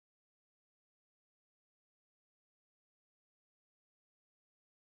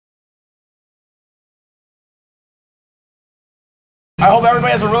I hope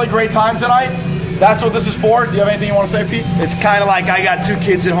everybody has a really great time tonight. That's what this is for. Do you have anything you want to say, Pete? It's kind of like I got 2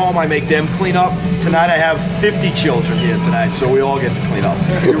 kids at home. I make them clean up. Tonight I have 50 children here tonight, so we all get to clean up.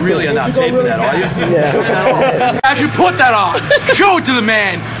 You really are not taping that, are you? Yeah. I should put that on. Show it to the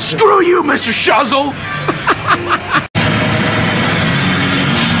man. Screw you, Mr. Shuzzle.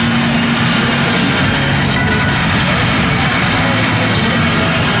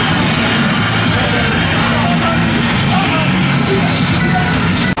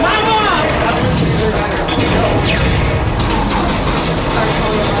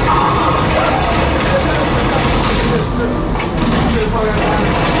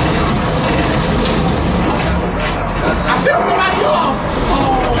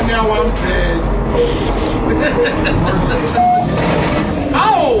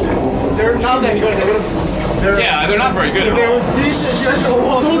 Oh! They're not that good. Yeah, they're not very good at all. They were decent.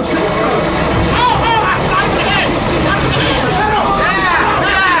 Don't you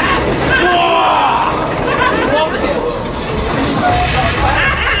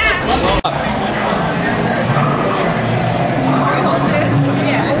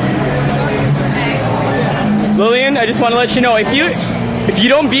Lillian, I just want to let you know, if you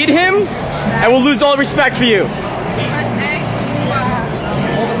don't beat him, I will lose all respect for you. Hold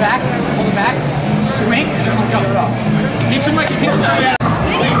it back, swing, and then we'll cover it up. Teach him like you teach him.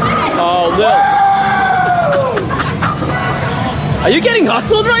 Oh, Lil. Are you getting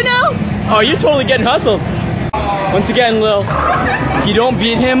hustled right now? Oh, you're totally getting hustled. Once again, Lil, if you don't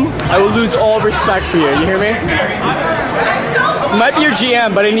beat him, I will lose all respect for you. You hear me? I might be your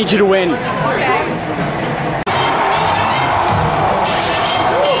GM, but I need you to win.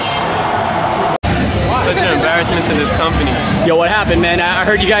 Such an embarrassment to this company. Yo, what happened, man? I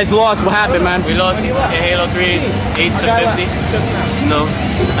heard you guys lost. What happened, man? We lost in Halo 3, 8 to 50. No,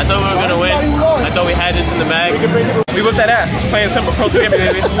 I thought we were gonna win. I thought we had this in the bag. We whipped that ass. Just playing simple pro 3 every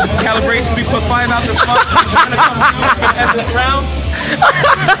day. Calibration, we put 5 out this month. We're gonna come through and end this round.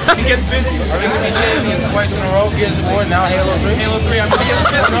 He gets busy. Are we gonna be champions twice in a row? Gears of War, now Halo 3? Halo 3, I mean, he gets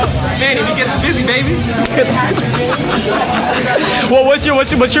busy. Man, he gets busy, baby. Well, what's your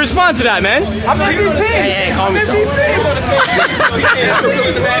response to that, man? I'm MVP. Hey, call me so. Doing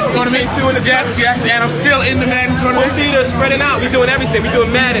the Madden tournament. Yes, and I'm still in the Madden tournament. Both leaders spreading out. We doing everything. We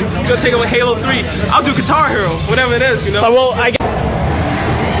doing Madden. We gonna take over Halo 3. I'll do Guitar Hero, whatever it is, you know. Well, I.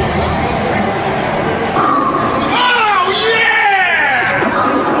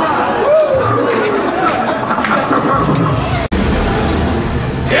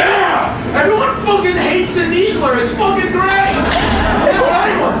 Everyone fucking hates the Needler. It's fucking great. That's what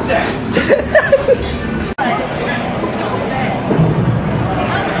anyone says.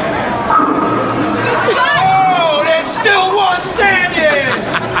 Oh, there's still one standing.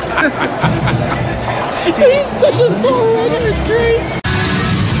 He's such a soul runner. It's great.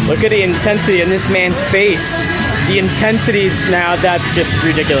 Look at the intensity in this man's face. The intensities now, that's just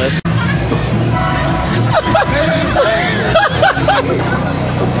ridiculous.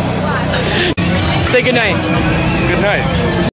 Say goodnight. Good night.